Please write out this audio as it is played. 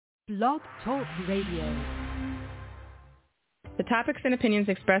Blog Talk Radio. The topics and opinions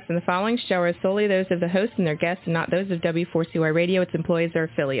expressed in the following show are solely those of the host and their guests and not those of W4CY Radio, its employees, or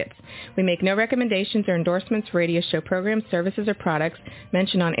affiliates. We make no recommendations or endorsements for radio show programs, services, or products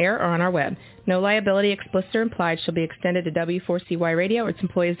mentioned on air or on our web. No liability, explicit or implied, shall be extended to W4CY Radio or its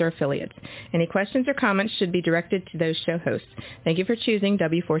employees or affiliates. Any questions or comments should be directed to those show hosts. Thank you for choosing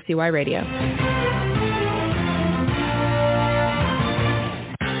W4CY Radio.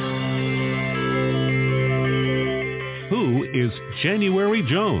 Who is January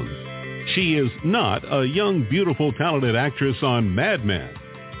Jones? She is not a young, beautiful, talented actress on Mad Men.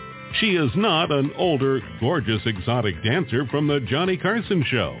 She is not an older, gorgeous, exotic dancer from the Johnny Carson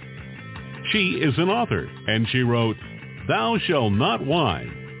show. She is an author, and she wrote, Thou Shalt Not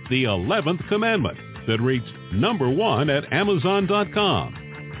Whine, the 11th Commandment, that reached #1 at Amazon.com.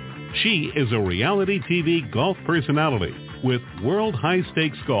 She is a reality TV golf personality with World High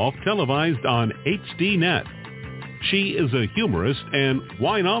Stakes Golf televised on HDNet. She is a humorist and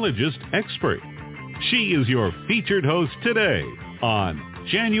winologist expert. She is your featured host today on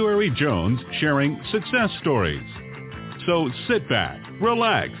January Jones Sharing Success Stories. So sit back,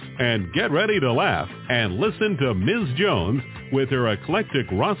 relax, and get ready to laugh and listen to Ms. Jones with her eclectic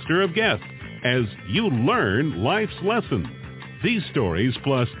roster of guests as you learn life's lessons. These stories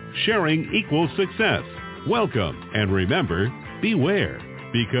plus sharing equals success. Welcome, and remember, beware,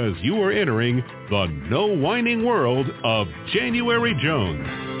 because you are entering the no whining world of January Jones.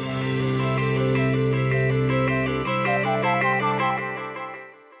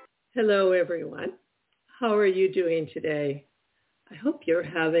 Hello, everyone. How are you doing today? I hope you're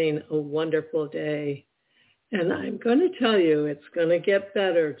having a wonderful day. And I'm going to tell you, it's going to get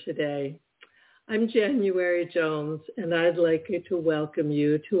better today. I'm January Jones, and I'd like to welcome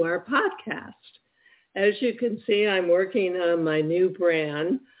you to our podcast. As you can see, I'm working on my new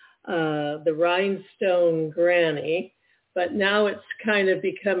brand, the Rhinestone Granny, but now it's kind of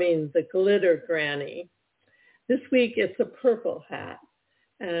becoming the Glitter Granny. This week it's a purple hat.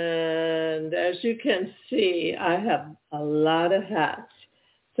 And as you can see, I have a lot of hats.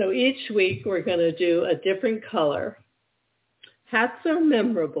 So each week we're going to do a different color. Hats are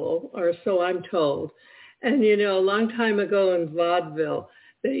memorable, or so I'm told. And you know, a long time ago in vaudeville,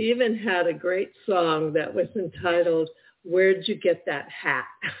 they even had a great song that was entitled, Where'd You Get That Hat?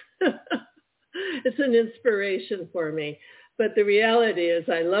 It's an inspiration for me. But the reality is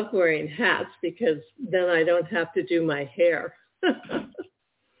I love wearing hats because then I don't have to do my hair.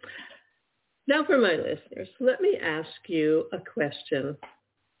 Now for my listeners, let me ask you a question.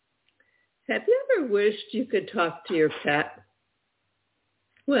 Have you ever wished you could talk to your pet?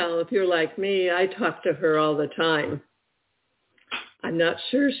 Well, if you're like me, I talk to her all the time. I'm not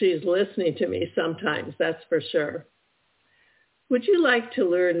sure she's listening to me sometimes, that's for sure. Would you like to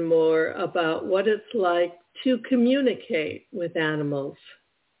learn more about what it's like to communicate with animals?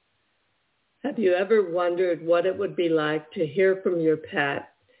 Have you ever wondered what it would be like to hear from your pet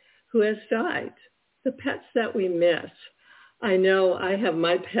who has died? The pets that we miss. I know I have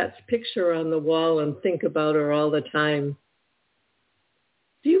my pet's picture on the wall and think about her all the time.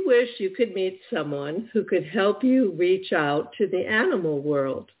 Do you wish you could meet someone who could help you reach out to the animal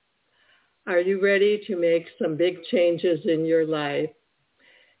world? Are you ready to make some big changes in your life?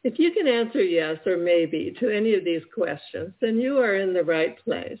 If you can answer yes or maybe to any of these questions, then you are in the right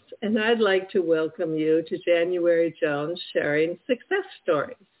place. And I'd like to welcome you to January Jones Sharing Success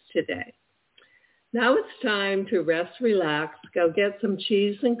Stories today. Now it's time to rest, relax, go get some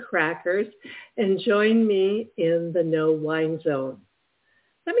cheese and crackers, and join me in the no wine zone.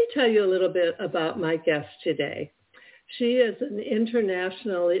 Let me tell you a little bit about my guest today. She is an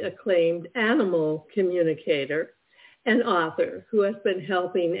internationally acclaimed animal communicator and author who has been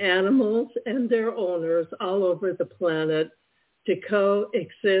helping animals and their owners all over the planet to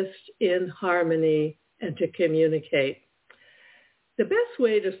coexist in harmony and to communicate. The best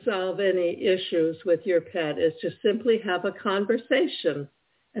way to solve any issues with your pet is to simply have a conversation,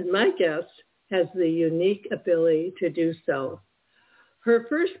 and my guest has the unique ability to do so. Her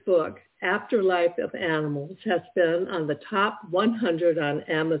first book, Afterlife of Animals, has been on the top 100 on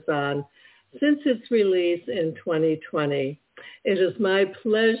Amazon since its release in 2020. It is my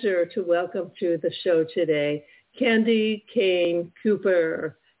pleasure to welcome to the show today, Candy Kane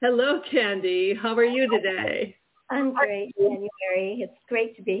Cooper. Hello, Candy. How are you today? I'm great, January. It's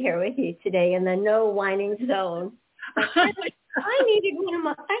great to be here with you today in the no whining zone. I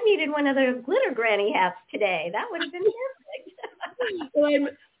needed one of those glitter granny hats today. That would have been perfect. Well,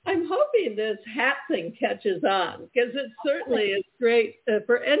 I'm hoping this hat thing catches on because it certainly is great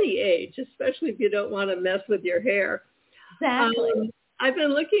for any age, especially if you don't want to mess with your hair. Exactly. I've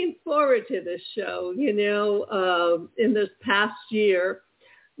been looking forward to this show. You know, in this past year,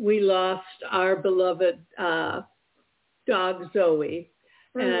 we lost our beloved dog Zoe,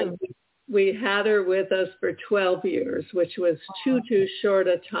 and we had her with us for 12 years, which was too short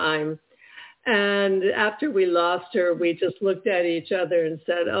a time. And after we lost her, we just looked at each other and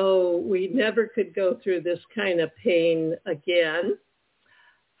said, oh, we never could go through this kind of pain again.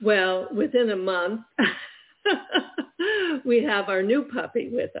 Well, within a month, we have our new puppy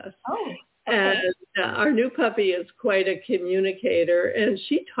with us. Oh, okay. And our new puppy is quite a communicator, and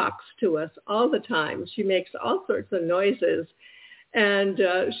she talks to us all the time. She makes all sorts of noises, and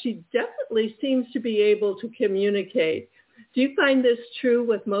she definitely seems to be able to communicate. Do you find this true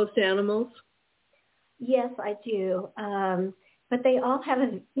with most animals? Yes, I do. But they all have,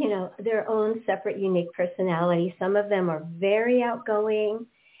 their own separate, unique personality. Some of them are very outgoing,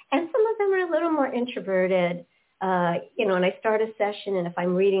 and some of them are a little more introverted. And I start a session, and if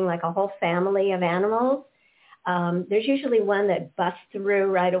I'm reading like a whole family of animals, there's usually one that busts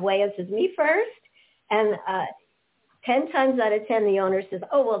through right away and says, me first. And 10 times out of 10, the owner says,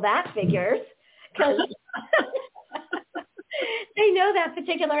 oh, well, that figures, because they know that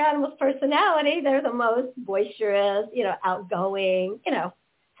particular animal's personality. They're the most boisterous, outgoing,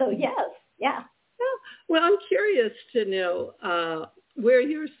 So yes, yeah. Well, I'm curious to know where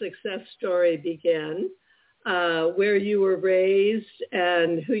your success story began, where you were raised,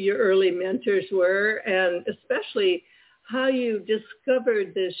 and who your early mentors were, and especially how you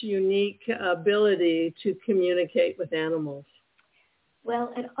discovered this unique ability to communicate with animals.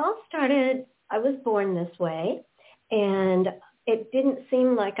 Well, it all started, I was born this way, and it didn't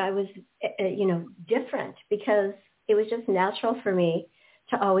seem like I was, different, because it was just natural for me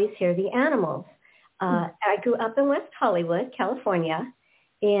to always hear the animals. I grew up in West Hollywood, California,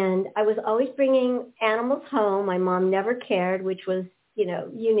 and I was always bringing animals home. My mom never cared, which was,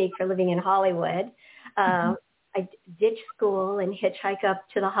 unique for living in Hollywood. I ditch school and hitchhike up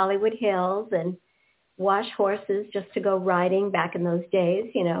to the Hollywood Hills and wash horses just to go riding back in those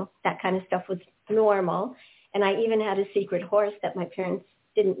days. That kind of stuff was normal. And I even had a secret horse that my parents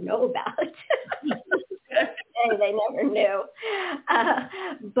didn't know about. They never knew.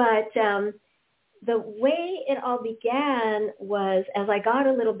 But the way it all began was, as I got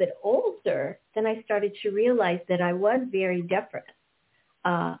a little bit older, then I started to realize that I was very different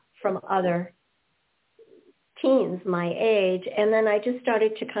from other teens my age. And then I just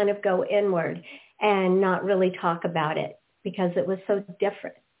started to kind of go inward and not really talk about it because it was so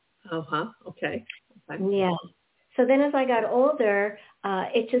different. Okay. Yeah. So then as I got older,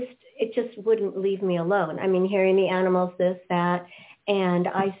 it just wouldn't leave me alone. I mean, hearing the animals, this, that, and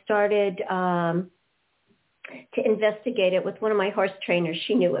I started to investigate it with one of my horse trainers.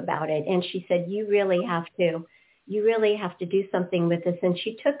 She knew about it, and she said, you really have to do something with this. And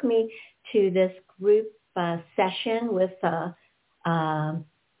she took me to this group session with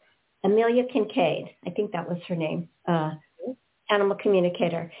Amelia Kincaid. I think that was her name, animal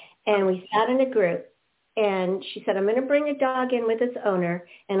communicator. And we sat in a group, and she said, I'm going to bring a dog in with its owner,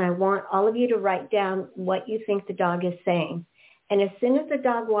 and I want all of you to write down what you think the dog is saying. And as soon as the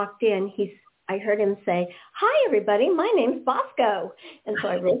dog walked in, I heard him say, hi, everybody, my name's Bosco. And so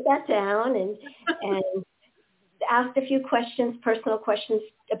I wrote that down and asked a few questions, personal questions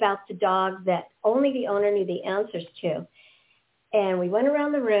about the dog that only the owner knew the answers to. And we went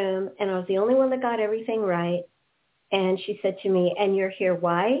around the room, and I was the only one that got everything right. And she said to me, and you're here,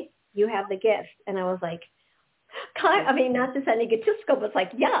 why? You have the gift. And I was like, not to sound egotistical, but it's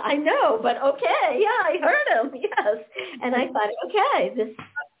like, yeah, I know, but okay, yeah, I heard him, yes. And I thought, okay, this.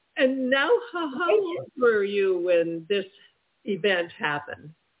 And now, how old were you when this event happened?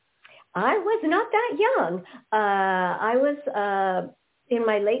 I was not that young. I was in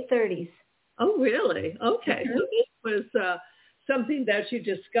my late 30s. Oh, really? Okay. Mm-hmm. So this was something that you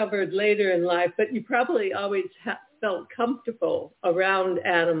discovered later in life, but you probably always felt comfortable around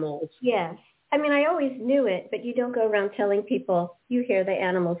animals. Yes. I mean, I always knew it, but you don't go around telling people you hear the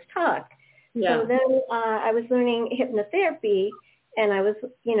animals talk. Yeah. So then I was learning hypnotherapy, and I was,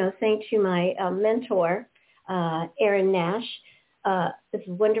 saying to my mentor, Erin Nash, this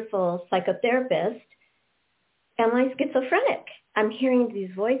wonderful psychotherapist, am I schizophrenic? I'm hearing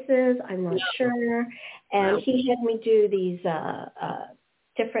these voices. I'm not sure. And he had me do these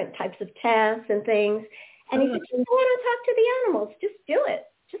different types of tests and things. And he said, just go out and talk to the animals. Just do it.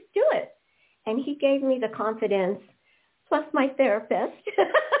 Just do it. And he gave me the confidence, plus my therapist,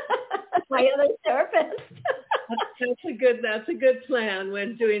 my other therapist. That's a good plan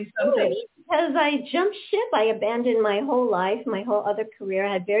when doing something. Because I jumped ship. I abandoned my whole life, my whole other career.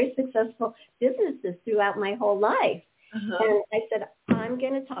 I had very successful businesses throughout my whole life. And I said, I'm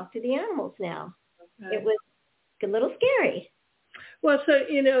going to talk to the animals now. Okay. It was a little scary. Well, so,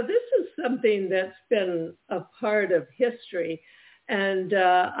 this is something that's been a part of history. And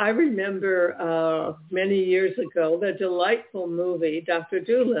I remember many years ago, the delightful movie, Dr.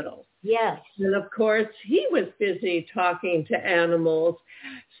 Dolittle. Yes. And of course, he was busy talking to animals.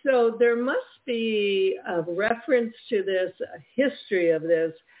 So there must be a reference to this, a history of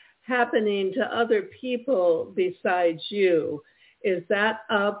this happening to other people besides you. Is that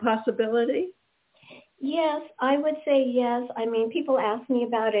a possibility? Yes, I would say yes. I mean, people ask me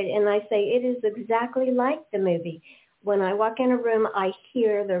about it, and I say it is exactly like the movie. When I walk in a room, I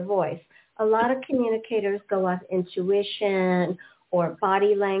hear their voice. A lot of communicators go off intuition or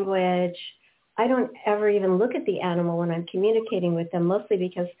body language. I don't ever even look at the animal when I'm communicating with them, mostly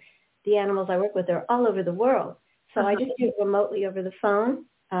because the animals I work with are all over the world. So I just do it remotely over the phone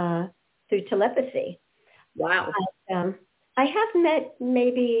through telepathy. Wow. I have met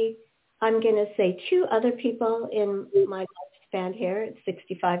maybe, I'm going to say, 2 other people in my lifespan here at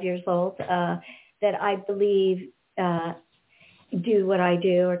 65 years old that I believe do what I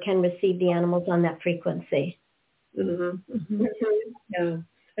do or can receive the animals on that frequency. Mm-hmm. Mm-hmm. Yeah,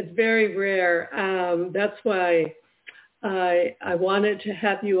 it's very rare. That's why I wanted to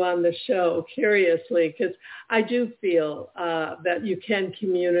have you on the show, curiously, because I do feel that you can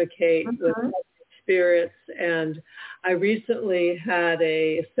communicate with spirits. And I recently had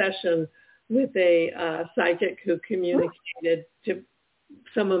a session with a psychic who communicated to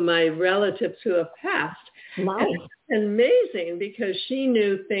some of my relatives who have passed. Nice. And amazing, because she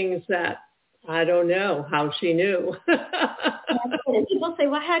knew things that I don't know how she knew. And people say,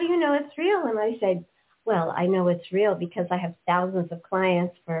 well, how do you know it's real? And I say, well, I know it's real because I have thousands of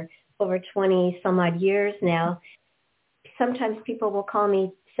clients for over 20 some odd years now. Sometimes people will call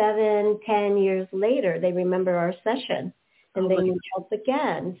me 7, 10 years later. They remember our session and they need help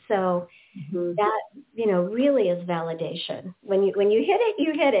again. So that, really is validation. When you hit it,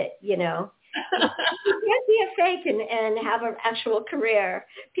 you hit it, You can't be a fake and have an actual career.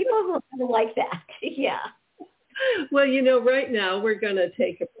 People will like that. Yeah. Well, right now we're going to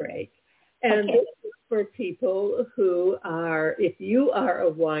take a break. And this is for people who are, if you are a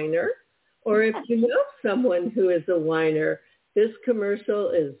whiner or if you know someone who is a whiner, this commercial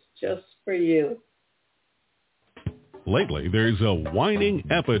is just for you. Lately, there's a whining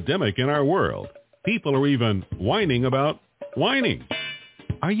epidemic in our world. People are even whining about whining.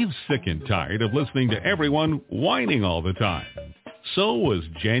 Are you sick and tired of listening to everyone whining all the time? So was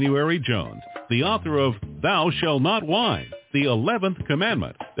January Jones, the author of Thou Shalt Not Whine, the 11th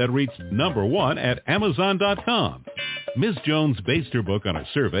commandment that reached #1 at Amazon.com. Ms. Jones based her book on a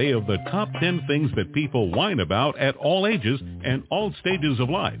survey of the top 10 things that people whine about at all ages and all stages of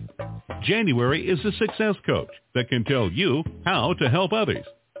life. January is a success coach that can tell you how to help others.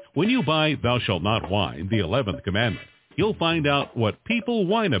 When you buy Thou Shalt Not Whine, the 11th commandment, you'll find out what people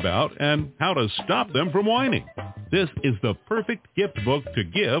whine about and how to stop them from whining. This is the perfect gift book to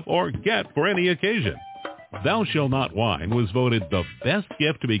give or get for any occasion. Thou Shalt Not Whine was voted the best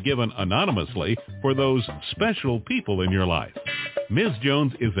gift to be given anonymously for those special people in your life. Ms.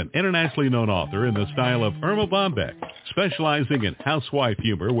 Jones is an internationally known author in the style of Irma Bombeck, specializing in housewife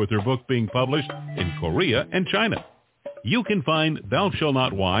humor, with her book being published in Korea and China. You can find Thou Shalt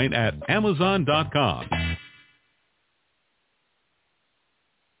Not Whine at Amazon.com.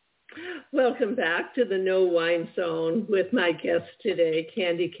 Welcome back to the No Wine Zone with my guest today,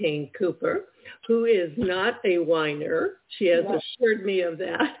 Candy Kane Cooper, who is not a whiner. She has assured me of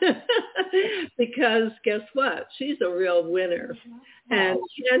that because guess what? She's a real winner. And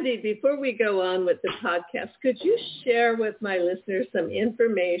Candy, before we go on with the podcast, could you share with my listeners some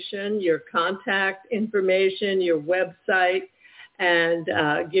information, your contact information, your website, and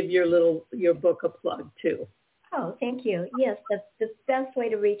give your book a plug too? Oh, thank you. Yes, the best way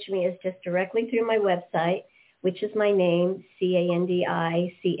to reach me is just directly through my website, which is my name,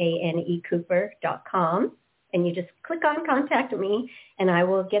 CandiCane Cooper.com. And you just click on Contact Me, and I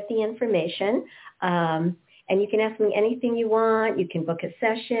will get the information. And you can ask me anything you want. You can book a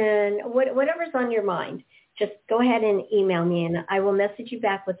session, whatever's on your mind. Just go ahead and email me, and I will message you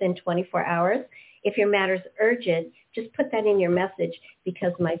back within 24 hours. If your matter's urgent, just put that in your message,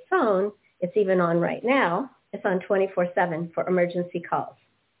 because my phone, it's even on right now, it's on 24/7 for emergency calls.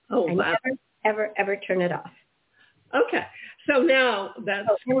 Oh, I wow. never, ever turn it off. Okay. So now that's...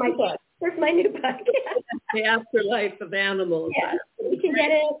 here's my book. Here's my new book. The Afterlife of Animals. Yeah, you can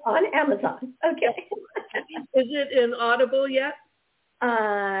get it on Amazon. Okay. Is it in Audible yet?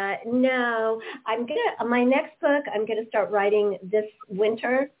 No. My next book, I'm going to start writing this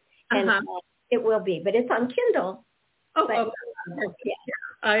winter, and it will be. But it's on Kindle.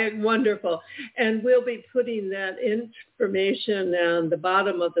 Wonderful. And we'll be putting that information on the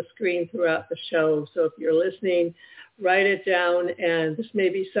bottom of the screen throughout the show. So if you're listening, write it down, and this may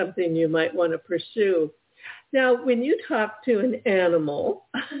be something you might want to pursue. Now, when you talk to an animal,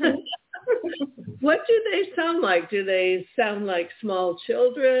 what do they sound like? Do they sound like small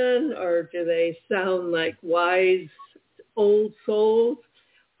children, or do they sound like wise old souls?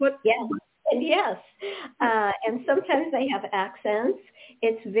 Yes. And sometimes they have accents.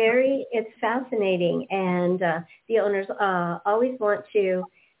 It's fascinating. And the owners always want to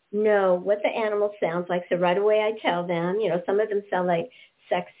know what the animal sounds like. So right away I tell them, some of them sound like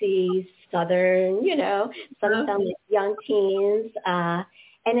sexy Southern, some sound like young teens.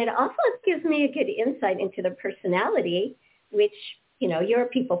 And it also gives me a good insight into the personality, which, you're a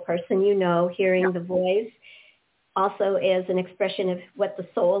people person, hearing the voice also is an expression of what the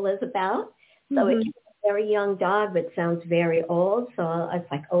soul is about. So it can be a very young dog but sounds very old. So it's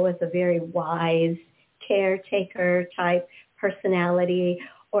like, it's a very wise caretaker type personality.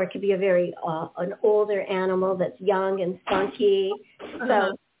 Or it could be a very an older animal that's young and spunky.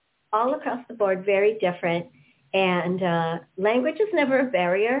 So all across the board, very different. And language is never a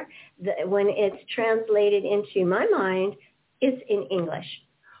barrier. When it's translated into my mind, it's in English.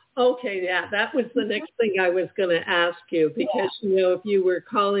 Okay, that was the next thing I was going to ask you, because, if you were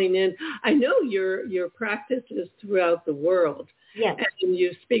calling in, I know your practice is throughout the world. Yes. And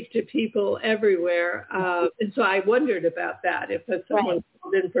you speak to people everywhere. And so I wondered about that. If someone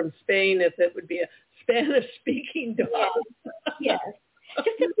called in from Spain, if it would be a Spanish-speaking dog. Yes.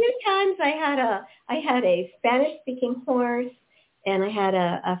 Just a few times I had a Spanish-speaking horse, and I had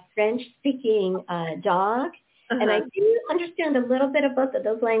a French-speaking dog. And I do understand a little bit of both of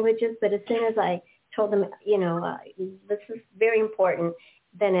those languages, but as soon as I told them, this is very important,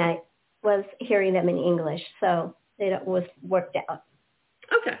 then I was hearing them in English. So it was worked out.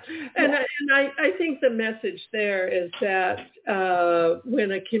 Okay. And I think the message there is that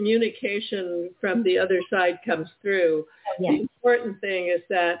when a communication from the other side comes through, the important thing is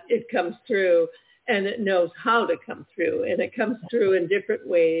that it comes through and it knows how to come through. And it comes through in different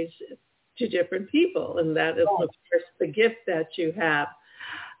ways to different people. And that is, of course, the gift that you have.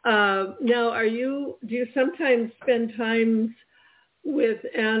 Now, do you sometimes spend time with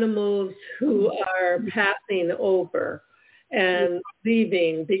animals who are passing over and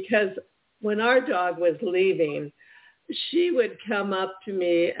leaving? Because when our dog was leaving, she would come up to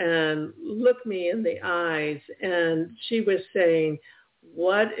me and look me in the eyes, and she was saying,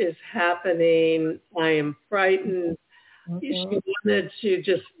 "What is happening? I am frightened." She wanted to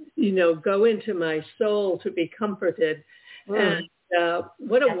just, go into my soul to be comforted. And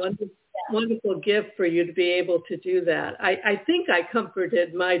what a wonderful gift for you to be able to do that. I think I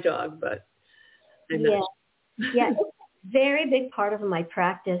comforted my dog, but I'm not. Yeah, it's a very big part of my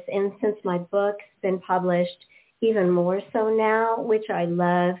practice. And since my book's been published, even more so now, which I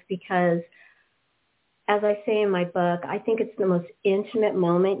love, because as I say in my book, I think it's the most intimate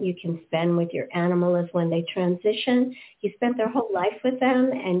moment you can spend with your animal is when they transition. You spent their whole life with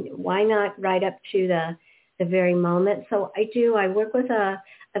them, and why not right up to the very moment? So I work with a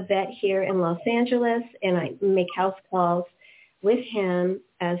vet here in Los Angeles, and I make house calls with him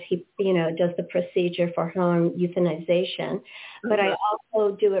as he, does the procedure for home euthanization. But I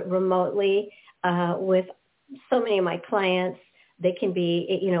also do it remotely with so many of my clients. They can be,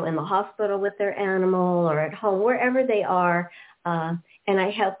 in the hospital with their animal or at home, wherever they are, and I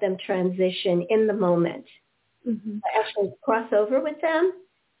help them transition in the moment. I actually cross over with them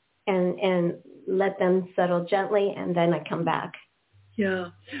and let them settle gently, and then I come back. Yeah.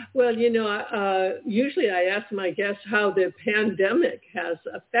 Well, usually I ask my guests how the pandemic has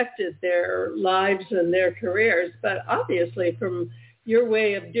affected their lives and their careers, but obviously from your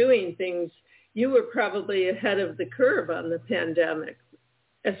way of doing things, you were probably ahead of the curve on the pandemic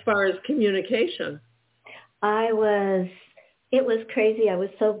as far as communication. It was crazy. I was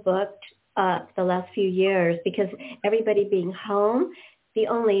so booked the last few years because everybody being home. The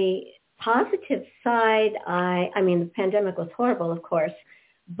only positive side, the pandemic was horrible, of course,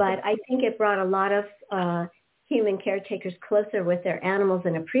 but I think it brought a lot of human caretakers closer with their animals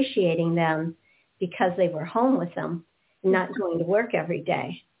and appreciating them because they were home with them, not going to work every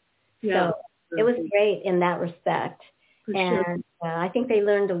day. Yeah. So it was great in that respect. And I think they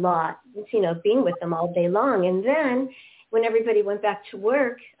learned a lot, being with them all day long. And then when everybody went back to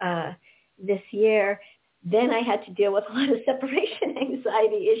work this year, then I had to deal with a lot of separation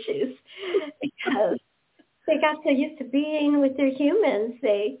anxiety issues because they got so used to being with their humans.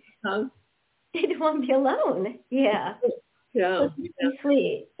 They didn't want to be alone. Yeah. Yeah. It was really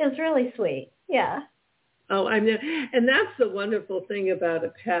sweet. It was really sweet. Yeah. Oh, I mean, and that's the wonderful thing about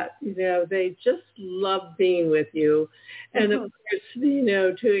a pet. They just love being with you. And of course,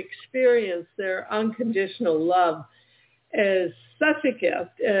 to experience their unconditional love is such a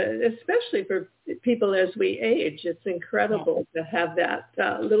gift, especially for people as we age. It's incredible to have that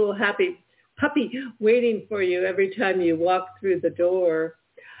little happy puppy waiting for you every time you walk through the door.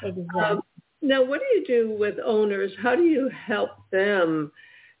 Exactly. Now, what do you do with owners? How do you help them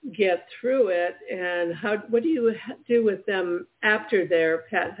get through it? And what do you do with them after their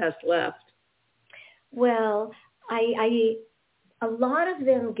pet has left? Well, a lot of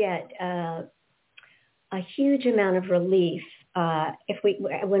them get a huge amount of relief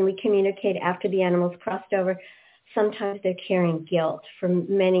when we communicate after the animal's crossed over. Sometimes they're carrying guilt for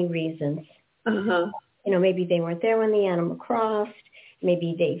many reasons. Maybe they weren't there when the animal crossed.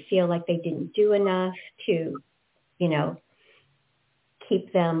 Maybe they feel like they didn't do enough to,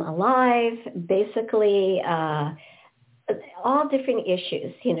 keep them alive. Basically, all different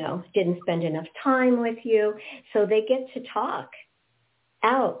issues, didn't spend enough time with you. So they get to talk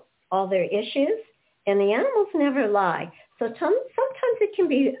out all their issues, and the animals never lie. So sometimes it can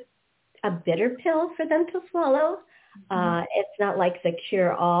be a bitter pill for them to swallow. It's not like the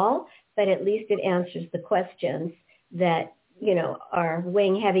cure-all, but at least it answers the questions that, are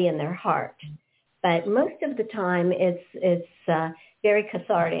weighing heavy in their heart. But most of the time, it's very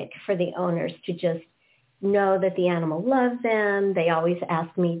cathartic for the owners to just know that the animal loves them. They always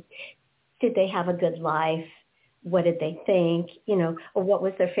ask me, did they have a good life? What did they think? Or what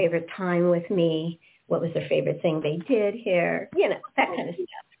was their favorite time with me? What was their favorite thing they did here? That kind of stuff.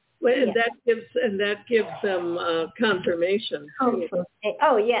 Well, and that gives them confirmation.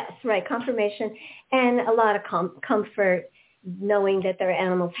 Oh, yes, right. Confirmation and a lot of comfort knowing that their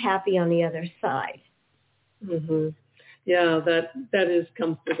animal's happy on the other side. Mm-hmm. Yeah, that is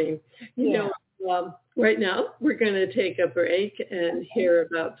comforting. Right now we're going to take a break and hear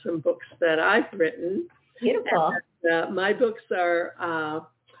about some books that I've written. Beautiful. And, my books are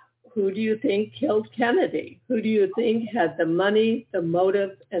Who Do You Think Killed Kennedy? Who do you think had the money, the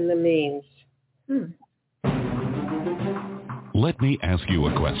motive, and the means? Let me ask you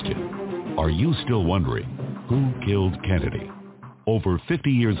a question. Are you still wondering who killed Kennedy? Over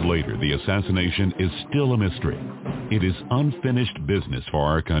 50 years later, the assassination is still a mystery. It is unfinished business for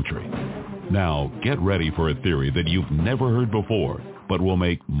our country. Now, get ready for a theory that you've never heard before, but will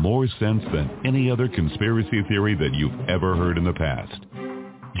make more sense than any other conspiracy theory that you've ever heard in the past.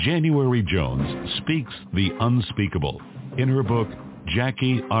 January Jones speaks the unspeakable in her book,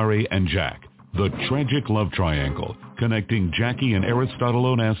 Jackie, Ari, and Jack, The Tragic Love Triangle, connecting Jackie and Aristotle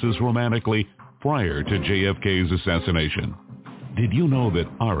Onassis romantically prior to JFK's assassination. Did you know that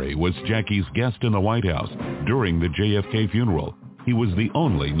Ari was Jackie's guest in the White House during the JFK funeral? He was the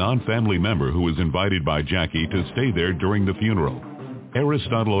only non-family member who was invited by Jackie to stay there during the funeral.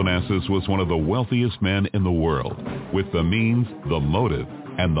 Aristotle Onassis was one of the wealthiest men in the world, with the means, the motive,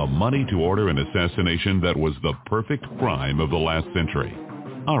 and the money to order an assassination that was the perfect crime of the last century.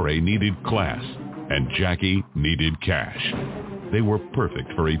 Ari needed class, and Jackie needed cash. They were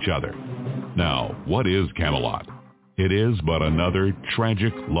perfect for each other. Now, what is Camelot? It is but another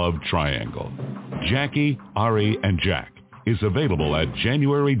tragic love triangle. Jackie, Ari, and Jack is available at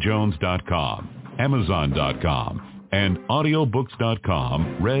JanuaryJones.com, Amazon.com, and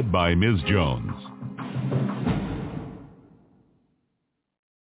audiobooks.com, read by Ms. Jones.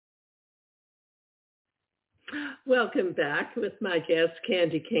 Welcome back with my guest,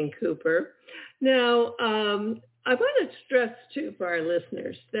 Candy King Cooper. Now, I want to stress, too, for our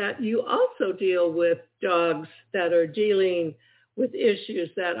listeners that you also deal with dogs that are dealing with issues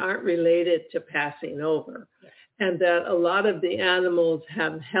that aren't related to passing over, and that a lot of the animals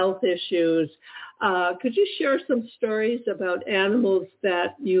have health issues. Could you share some stories about animals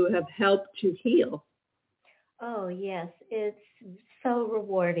that you have helped to heal? Oh, yes. It's so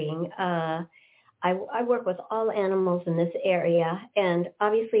rewarding. I work with all animals in this area, and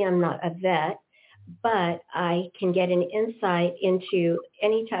obviously I'm not a vet, but I can get an insight into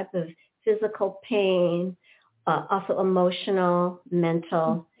any type of physical pain, also emotional,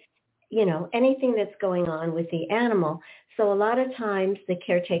 mental, anything that's going on with the animal. So a lot of times the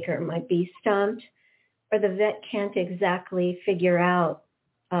caretaker might be stumped, or the vet can't exactly figure out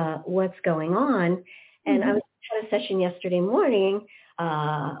what's going on. And I was at a session yesterday morning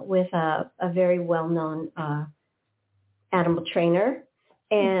with a very well-known animal trainer,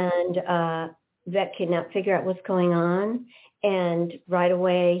 and vet could not figure out what's going on. And right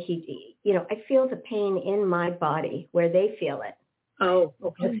away, I feel the pain in my body where they feel it. Oh,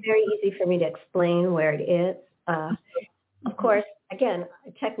 okay. It's very easy for me to explain where it is. Of course, again,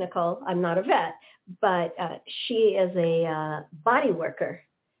 technical, I'm not a vet, but she is a body worker.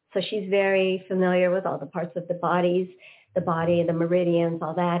 So she's very familiar with all the parts of the body, the meridians,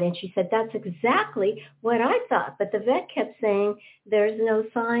 all that. And she said, that's exactly what I thought. But the vet kept saying there's no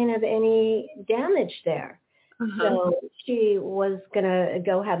sign of any damage there. So she was going to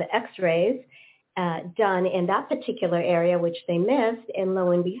go have x-rays done in that particular area, which they missed. And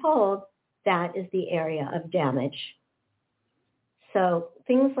lo and behold, that is the area of damage. So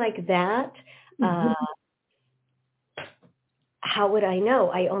things like that, how would I know?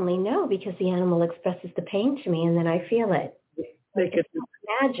 I only know because the animal expresses the pain to me and then I feel it. It's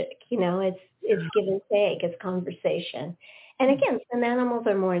magic, it's give and take, it's conversation. And again, some animals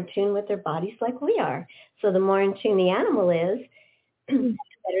are more in tune with their bodies like we are. So the more in tune the animal is, the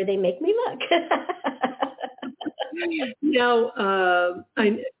better they make me look. Now,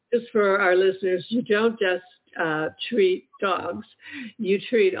 just for our listeners, you don't just treat dogs. You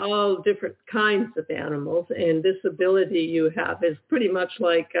treat all different kinds of animals, and this ability you have is pretty much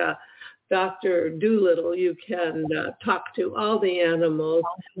like Dr. Doolittle. You can talk to all the animals.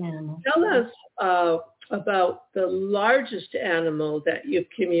 Tell us about the largest animal that you've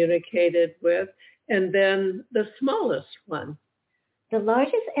communicated with, and then the smallest one. The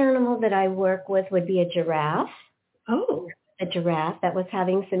largest animal that I work with would be a giraffe. Oh. A giraffe that was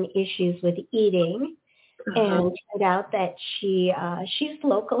having some issues with eating. And turned out that she's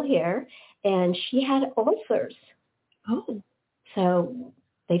local here, and she had ulcers. Oh. So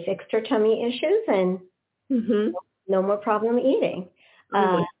they fixed her tummy issues, and no more problem eating.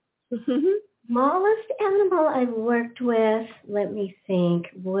 Smallest animal I've worked with, let me think,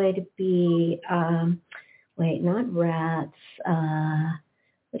 would be, not rats.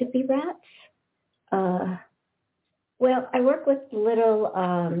 Would it be rats? Well, I work with little,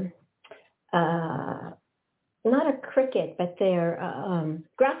 not a cricket, but they're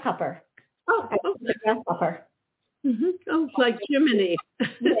grasshopper. Oh, okay. Grasshopper. Oh, it's like Jiminy.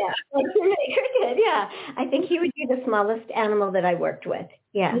 Yeah, like Jiminy Cricket, yeah. I think he would be the smallest animal that I worked with,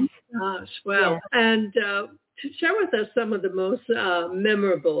 yes. Oh, gosh, wow. Yeah. And to share with us some of the most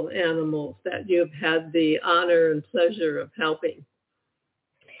memorable animals that you've had the honor and pleasure of helping.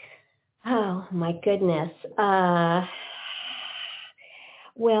 Oh, my goodness.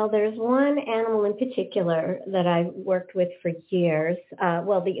 Well, there's one animal in particular that I've worked with for years.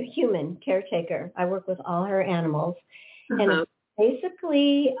 The human caretaker. I work with all her animals. And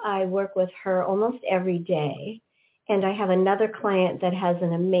basically, I work with her almost every day. And I have another client that has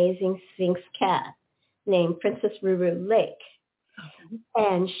an amazing Sphinx cat named Princess Ruru Lake.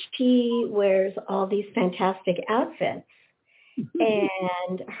 And she wears all these fantastic outfits.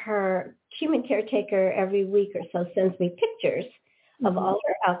 And her human caretaker every week or so sends me pictures of all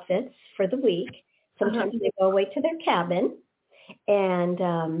her outfits for the week. Sometimes they go away to their cabin. And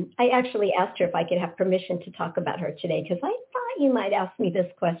I actually asked her if I could have permission to talk about her today because I thought you might ask me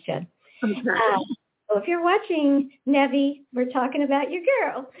this question. So if you're watching, Nevi, we're talking about your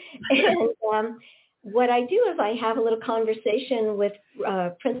girl. And what I do is I have a little conversation with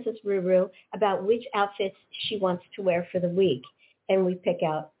Princess Ruru about which outfits she wants to wear for the week. And we pick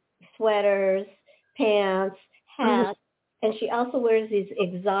out sweaters, pants, hats. And she also wears these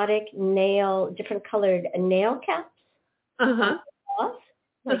exotic different colored nail caps.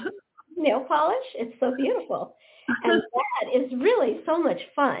 Like nail polish. It's so beautiful. And that is really so much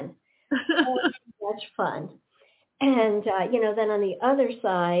fun. So much fun. And, then on the other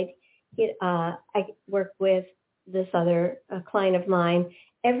side, I work with this other client of mine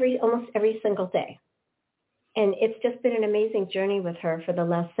almost every single day. And it's just been an amazing journey with her for the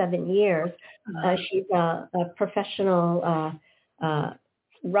last 7 years. She's a professional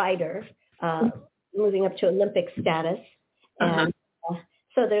rider, moving up to Olympic status. And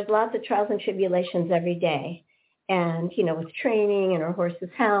so there's lots of trials and tribulations every day. And, with training and her horse's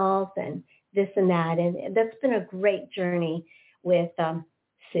health and this and that. And that's been a great journey with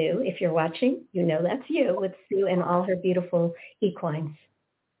Sue. If you're watching, that's you, with Sue and all her beautiful equines.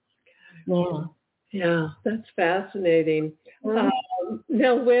 Yeah. Yeah, that's fascinating. Now,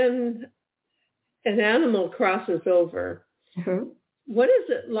 when an animal crosses over, what is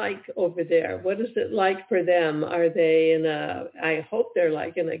it like over there? What is it like for them? Are they I hope they're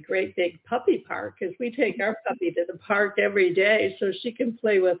like in a great big puppy park, because we take our puppy to the park every day so she can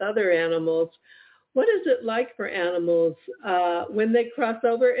play with other animals. What is it like for animals when they cross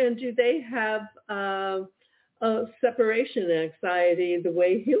over, and do they have a separation anxiety the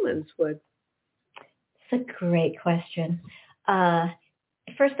way humans would? It's a great question.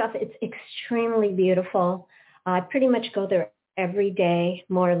 First off, it's extremely beautiful. I pretty much go there every day,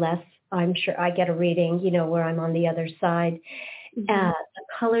 more or less. I'm sure I get a reading, where I'm on the other side. The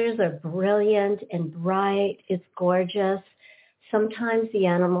colors are brilliant and bright. It's gorgeous. Sometimes the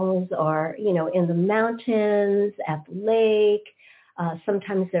animals are, in the mountains, at the lake.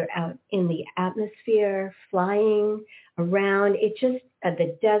 Sometimes they're out in the atmosphere, flying around. It just,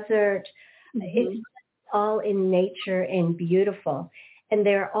 the desert. It's all in nature and beautiful. And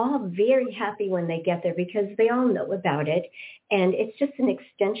they're all very happy when they get there because they all know about it. And it's just an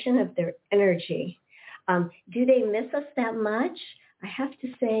extension of their energy. Do they miss us that much? I have to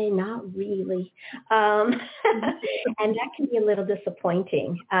say, not really. And that can be a little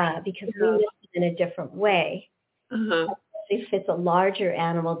disappointing because we miss it in a different way. If it's a larger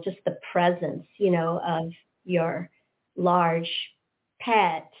animal, just the presence, of your large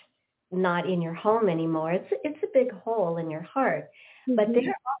pet not in your home anymore. It's a big hole in your heart. But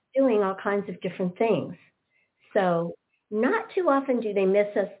they're all doing all kinds of different things. So not too often do they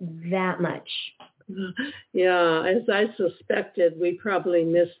miss us that much. Yeah, as I suspected, we probably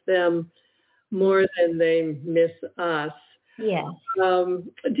miss them more than they miss us. Yeah.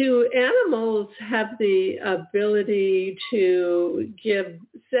 Do animals have the ability to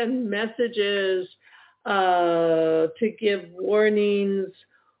send messages, to give warnings,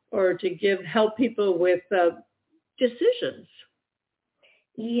 or to help people with decisions?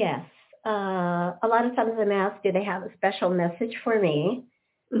 Yes. A lot of times I'm asked, do they have a special message for me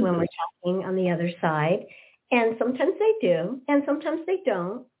when we're talking on the other side? And sometimes they do, and sometimes they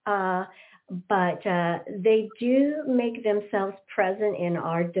don't. But they do make themselves present in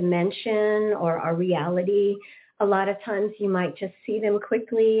our dimension or our reality. A lot of times you might just see them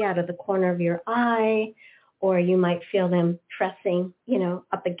quickly out of the corner of your eye, or you might feel them pressing,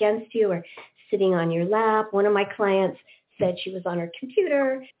 up against you or sitting on your lap. One of my clients said she was on her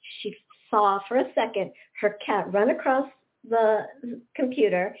computer. She saw for a second her cat run across the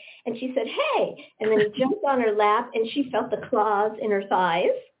computer, and she said, "Hey," and then he jumped on her lap, and she felt the claws in her thighs,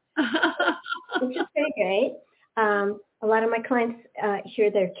 which is very great. A lot of my clients hear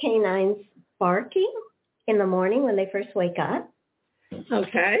their canines barking in the morning when they first wake up.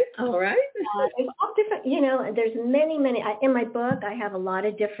 Okay, all right. There's all different, there's many, in my book, I have a lot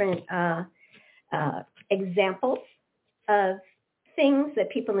of different examples of things that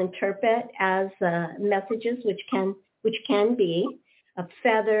people interpret as messages, which can be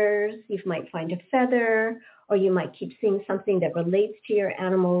feathers. You might find a feather, or you might keep seeing something that relates to your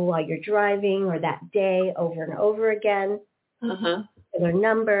animal while you're driving or that day over and over again. Their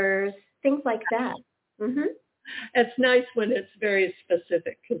numbers, things like that. It's nice when it's very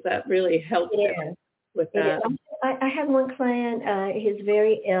specific because that really helps with that. I had one client. He's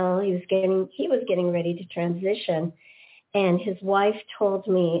very ill. He was getting ready to transition, and his wife told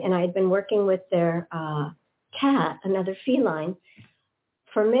me, and I had been working with their cat, another feline,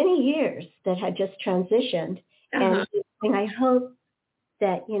 for many years that had just transitioned, and I hope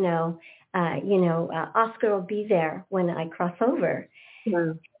that Oscar will be there when I cross over.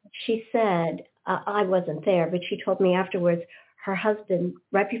 She said, I wasn't there, but she told me afterwards her husband,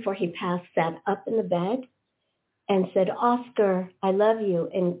 right before he passed, sat up in the bed and said, "Oscar, I love you,"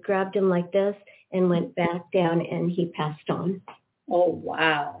 and grabbed him like this and went back down, and he passed on. Oh,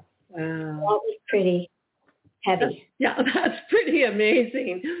 wow. That was pretty heavy. That's pretty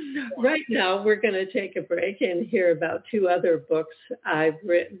amazing. Right now, we're going to take a break and hear about two other books I've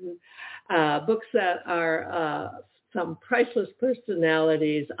written, books that are some priceless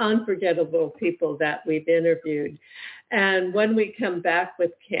personalities, unforgettable people that we've interviewed. And when we come back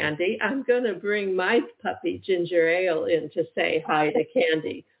with Candy, I'm going to bring my puppy, Ginger Ale, in to say hi to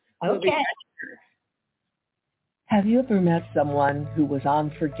Candy. Okay. Have you ever met someone who was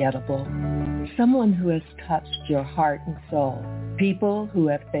unforgettable? Someone who has touched your heart and soul? People who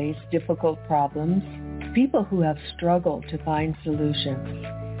have faced difficult problems? People who have struggled to find solutions?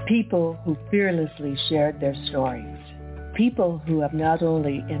 People who fearlessly shared their stories? People who have not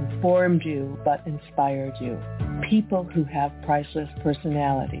only informed you but inspired you? People who have priceless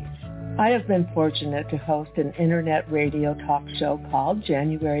personalities? I have been fortunate to host an internet radio talk show called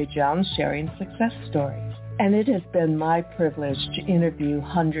January Jones Sharing Success Stories, and it has been my privilege to interview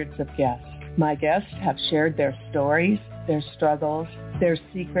hundreds of guests. My guests have shared their stories, their struggles, their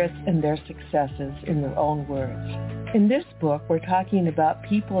secrets, and their successes in their own words. In this book, we're talking about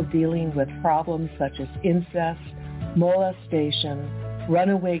people dealing with problems such as incest, molestation,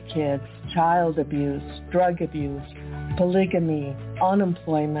 runaway kids, child abuse, drug abuse, polygamy,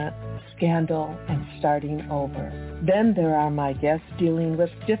 unemployment, scandal, and starting over. Then there are my guests dealing with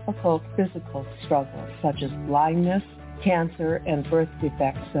difficult physical struggles such as blindness, cancer, and birth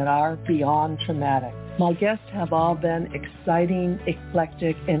defects that are beyond traumatic. My guests have all been exciting,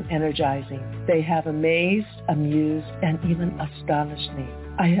 eclectic, and energizing. They have amazed, amused, and even astonished me.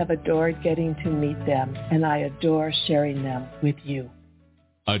 I have adored getting to meet them, and I adore sharing them with you.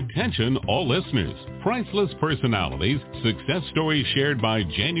 Attention all listeners. Priceless Personalities, Success Stories Shared by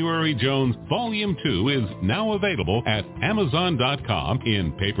January Jones, Volume 2 is now available at Amazon.com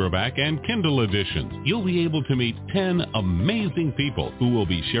in paperback and Kindle editions. You'll be able to meet 10 amazing people who will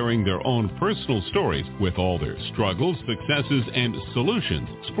be sharing their own personal stories with all their struggles, successes, and solutions,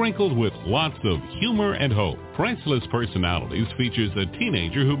 sprinkled with lots of humor and hope. Priceless Personalities features a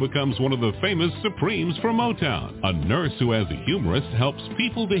teenager who becomes one of the famous Supremes from Motown, a nurse who as a humorist helps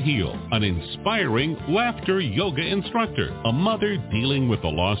people to heal, an inspiring laughter yoga instructor, a mother dealing with the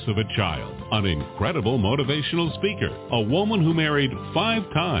loss of a child, an incredible motivational speaker, a woman who married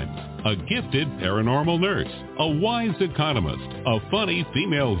 5 times, a gifted paranormal nurse, a wise economist, a funny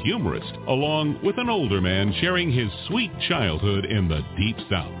female humorist, along with an older man sharing his sweet childhood in the Deep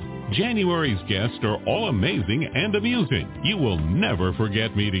South. January's guests are all amazing and amusing. You will never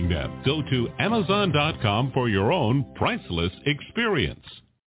forget meeting them. Go to Amazon.com for your own priceless experience.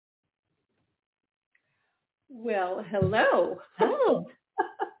 Well, hello. Oh.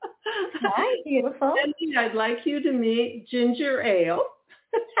 Hi, beautiful. Cindy, I'd like you to meet Ginger Ale.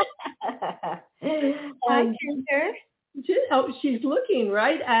 Hi, Ginger. Oh, she's looking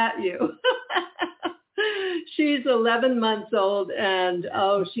right at you. She's 11 months old, and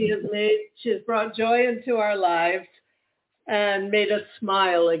she has brought joy into our lives and made us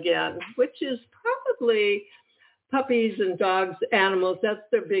smile again, which is probably puppies and dogs, animals. That's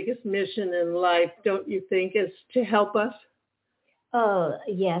their biggest mission in life, don't you think, is to help us? Oh,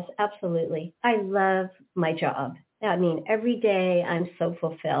 yes, absolutely. I love my job. I mean, every day I'm so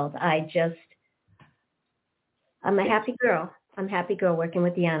fulfilled. I'm a happy girl. I'm a happy girl working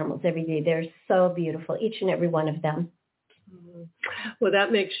with the animals every day. They're so beautiful, each and every one of them. Well,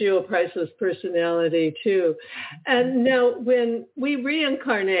 that makes you a priceless personality, too. And now, when we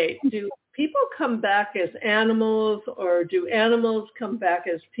reincarnate, do people come back as animals, or do animals come back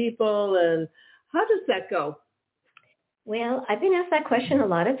as people? And how does that go? Well, I've been asked that question a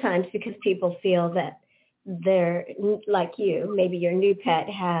lot of times because people feel that they're like you. Maybe your new pet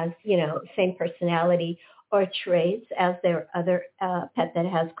has, same personality or traits as their other pet that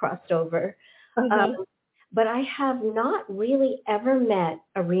has crossed over. Mm-hmm. But I have not really ever met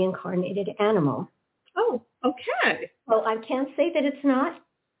a reincarnated animal. Oh, okay. Well, I can't say that it's not.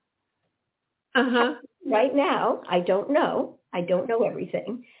 Uh-huh. Right now, I don't know. I don't know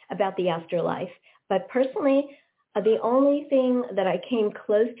everything about the afterlife. But personally, the only thing that I came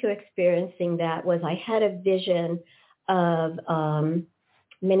close to experiencing that was I had a vision of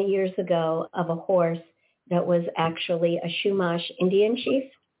many years ago of a horse that was actually a Chumash Indian chief.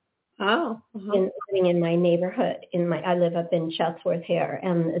 Oh, uh-huh. Living in my neighborhood. I live up in Chatsworth here,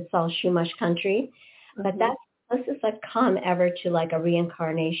 and it's all Chumash country. Uh-huh. But that's the closest I've come ever to like a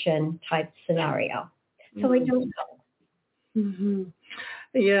reincarnation type scenario. So I don't know. Mm-hmm.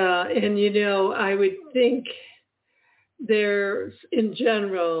 Yeah, and I would think they're, in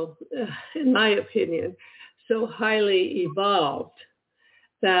general, in my opinion, so highly evolved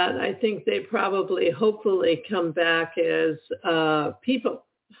that I think they probably, hopefully, come back as people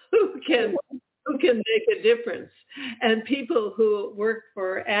who can make a difference, and people who work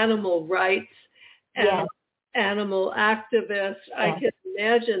for animal rights and animal activists. Yes. I can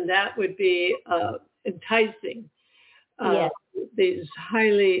imagine that would be enticing. These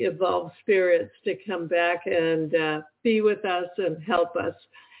highly evolved spirits to come back and be with us and help us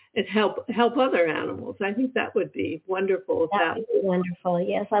and help other animals. I think that would be wonderful. That would be wonderful.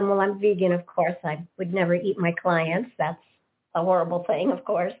 Yes, I'm vegan, of course. I would never eat my clients. That's a horrible thing, of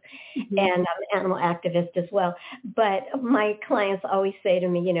course. Mm-hmm. And I'm an animal activist as well. But my clients always say to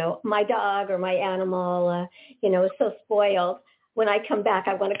me, my dog or my animal, is so spoiled. When I come back,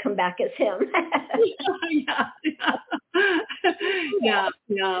 I want to come back as him.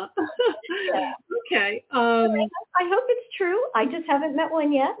 Yeah. Okay. I hope it's true. I just haven't met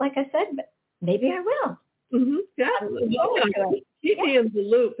one yet, like I said, but maybe I will. Mm-hmm. Yeah. Keep me in the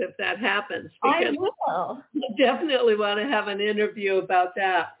loop if that happens. I will. I definitely want to have an interview about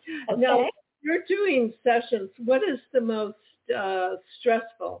that. Okay. Now, you're doing sessions. What is the most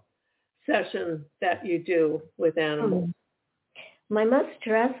stressful session that you do with animals? My most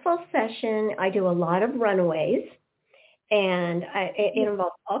stressful session, I do a lot of runaways, and it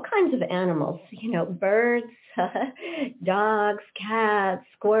involves all kinds of animals, birds, dogs, cats,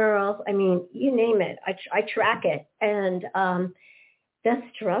 squirrels. I mean, you name it. I track it. And the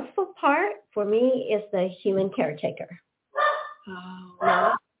stressful part for me is the human caretaker. Oh.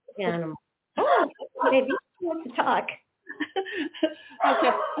 Not animal. Oh, maybe she wants to talk.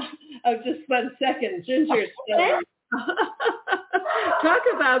 Okay. Oh, just 1 second. Ginger's Okay. Talk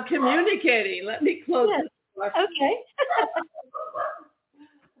about communicating. Let me close this door. Okay.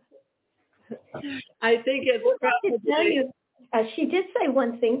 I think it's I have to tell probably... you, she did say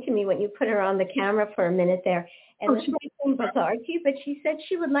one thing to me when you put her on the camera for a minute there, and this might seem bizarre to you, but she said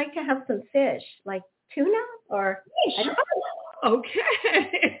she would like to have some fish, like tuna or... I don't know.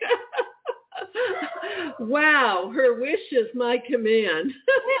 Okay. Wow, her wish is my command.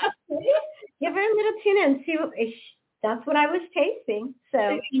 Give her a little tuna and see what... That's what I was tasting.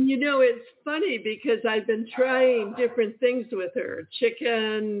 So You know, it's funny because I've been trying different things with her,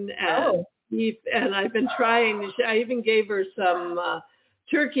 chicken and beef, and I've been trying. I even gave her some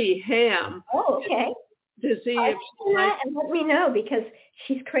turkey ham. Oh, okay. To see if she likes. And let me know because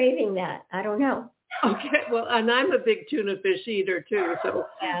she's craving that. I don't know. Okay, well, and I'm a big tuna fish eater too, so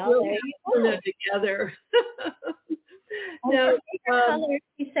we'll there have you go. tuna together. Now, Now, her favorite color,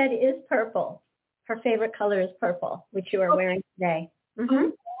 she said, is purple. Her favorite color is purple, which you are wearing today. Mm-hmm.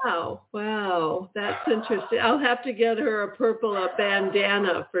 Oh, wow, that's interesting. I'll have to get her a purple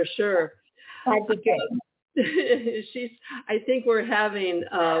bandana for sure. That'd be great. I think we're having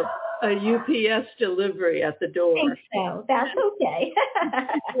a UPS delivery at the door. I think so. That's okay.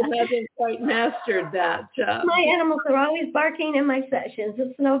 We haven't quite mastered that. My animals are always barking in my sessions.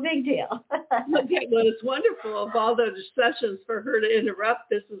 It's no big deal. Okay, well, it's wonderful. Of all those sessions for her to interrupt,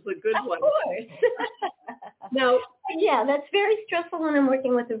 this is a good one. Of course. Now, yeah, that's very stressful when I'm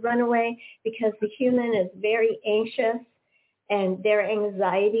working with a runaway because the human is very anxious and their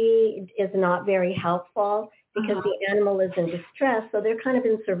anxiety is not very helpful because the animal is in distress. So they're kind of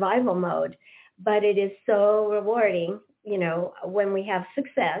in survival mode. But it is so rewarding, you know, when we have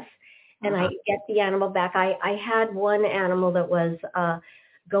success and I get the animal back. I had one animal that was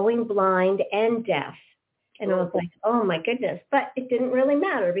going blind and deaf. And I was like, oh, my goodness. But it didn't really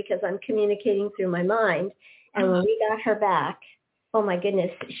matter because I'm communicating through my mind. And when we got her back, oh, my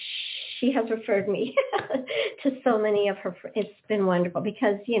goodness, she has referred me to so many of her friends. It's been wonderful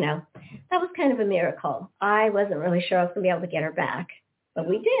because, you know, that was kind of a miracle. I wasn't really sure I was going to be able to get her back. But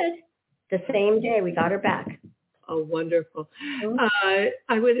we did. The same day we got her back. Oh, wonderful. I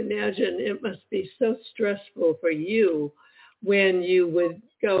would imagine it must be so stressful for you when you would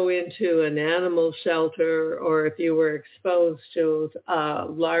go into an animal shelter or if you were exposed to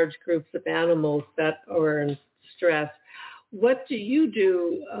large groups of animals that are in stress. What do you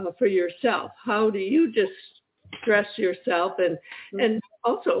do for yourself? How do you just stress yourself? And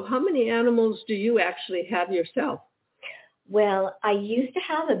also, how many animals do you actually have yourself? Well, I used to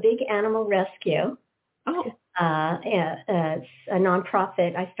have a big animal rescue. Oh. It's a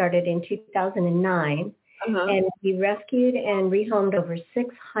nonprofit I started in 2009. And we rescued and rehomed over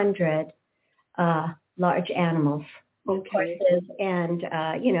 600 large animals, horses, and,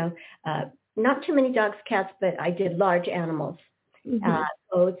 not too many dogs, cats, but I did large animals,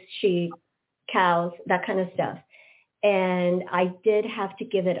 goats, sheep, cows, that kind of stuff. And I did have to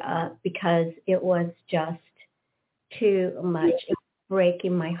give it up because it was just too much. It was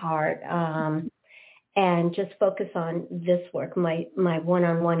breaking my heart. And just focus on this work, my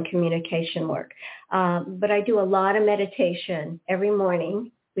one-on-one communication work. But I do a lot of meditation every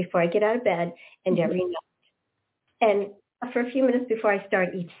morning before I get out of bed and every night. And for a few minutes before I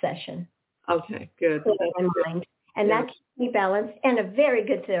start each session. Okay, good. Clear my mind. And that keeps me balanced and a very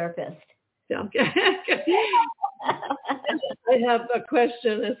good therapist. Okay. I have a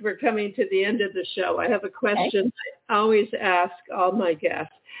question as we're coming to the end of the show. I have a question I always ask all my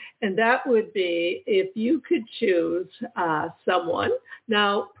guests. And that would be if you could choose someone,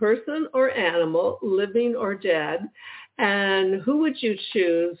 now person or animal, living or dead, and who would you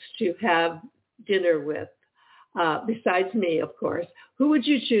choose to have dinner with? Besides me, of course. Who would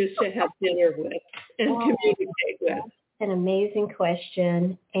you choose to have dinner with and communicate with? An amazing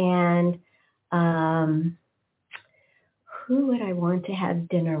question. And who would I want to have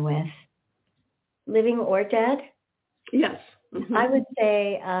dinner with? Living or dead? Yes. I would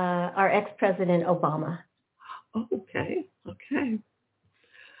say our ex-president Obama. Oh, okay.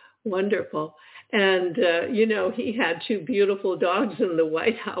 Wonderful. And, he had two beautiful dogs in the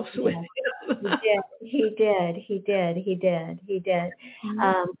White House with him. He did.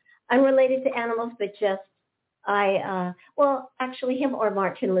 Unrelated to animals, but just actually him or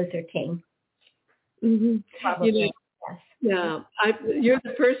Martin Luther King. Probably, yes. Yeah, you're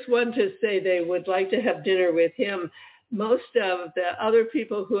the first one to say they would like to have dinner with him. most of the other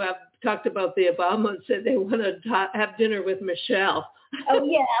people who have talked about the Obamas said they want to have dinner with Michelle. Oh,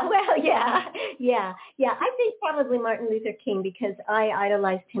 yeah. Well, yeah. I think probably Martin Luther King, because I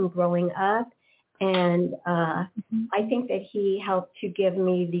idolized him growing up. And I think that he helped to give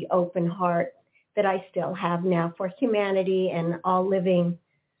me the open heart that I still have now for humanity and all living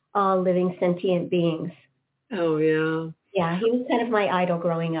sentient beings. Oh, yeah. Yeah, he was kind of my idol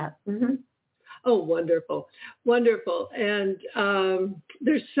growing up. Mm-hmm. Oh, wonderful. Wonderful. And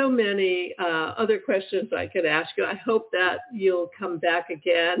there's so many other questions I could ask you. I hope that you'll come back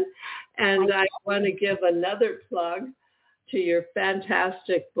again. And I want to give another plug to your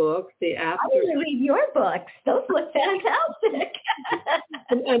fantastic book, The After. I want to read your books. Those look fantastic.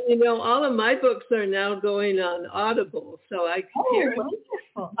 and all of my books are now going on Audible, so I can hear.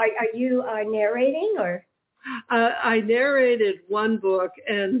 Wonderful. Are you narrating or? I narrated one book,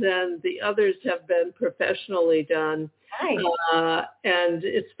 and then the others have been professionally done. Nice. And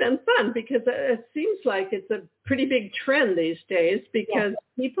it's been fun because it seems like it's a pretty big trend these days because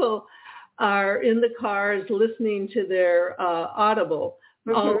people are in the cars listening to their Audible.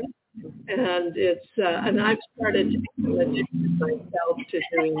 And it's and I've started to become addicted myself to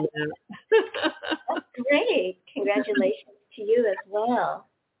doing that. That's great. Congratulations to you as well.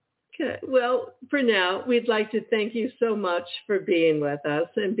 Okay. Well, for now, we'd like to thank you so much for being with us,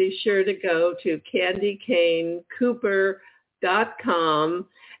 and be sure to go to CandyCaneCooper.com,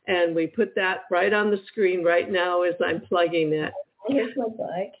 and we put that right on the screen right now as I'm plugging it. Here's my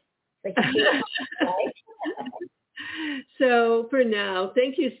book. So for now,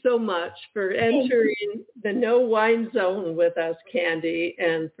 thank you so much for entering the No Wine Zone with us, Candy,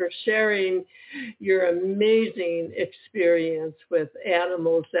 and for sharing your amazing experience with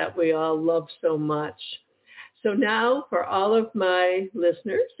animals that we all love so much. So now, for all of my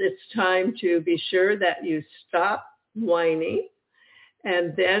listeners, it's time to be sure that you stop whining,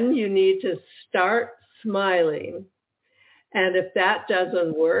 and then you need to start smiling. And if that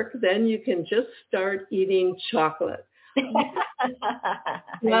doesn't work, then you can just start eating chocolate.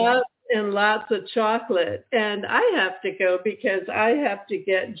 Lots and lots of chocolate. And I have to go because I have to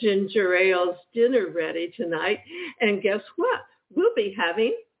get Ginger Ale's dinner ready tonight. And guess what? We'll be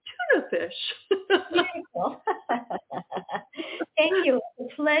having tuna fish. Beautiful. Thank you.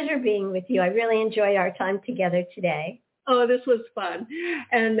 It's a pleasure being with you. I really enjoyed our time together today. Oh, this was fun.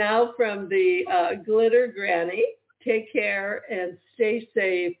 And now from the Glitter Granny, take care and stay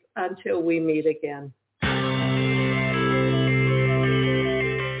safe until we meet again.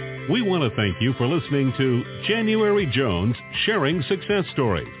 We want to thank you for listening to January Jones Sharing Success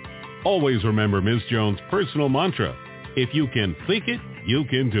Stories. Always remember Ms. Jones' personal mantra, if you can think it, you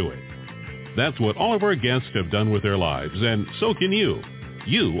can do it. That's what all of our guests have done with their lives, and so can you.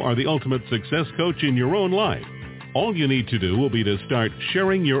 You are the ultimate success coach in your own life. All you need to do will be to start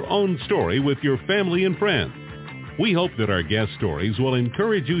sharing your own story with your family and friends. We hope that our guest stories will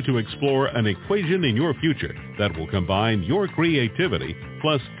encourage you to explore an equation in your future that will combine your creativity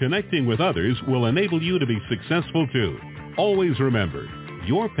plus connecting with others will enable you to be successful too. Always remember,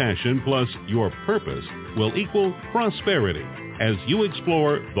 your passion plus your purpose will equal prosperity as you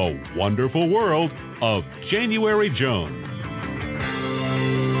explore the wonderful world of January Jones.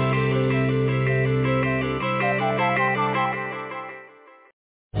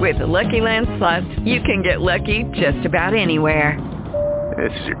 With the Lucky Land Slots, you can get lucky just about anywhere.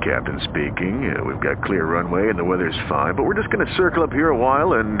 This is your captain speaking. We've got clear runway and the weather's fine, but we're just going to circle up here a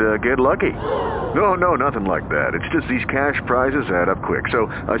while and get lucky. No, nothing like that. It's just these cash prizes add up quick. So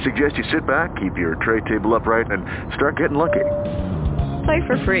I suggest you sit back, keep your tray table upright, and start getting lucky. Play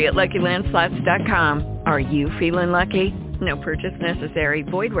for free at LuckyLandSlots.com. Are you feeling lucky? No purchase necessary.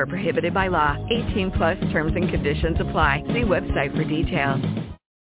 Void where prohibited by law. 18+ terms and conditions apply. See website for details.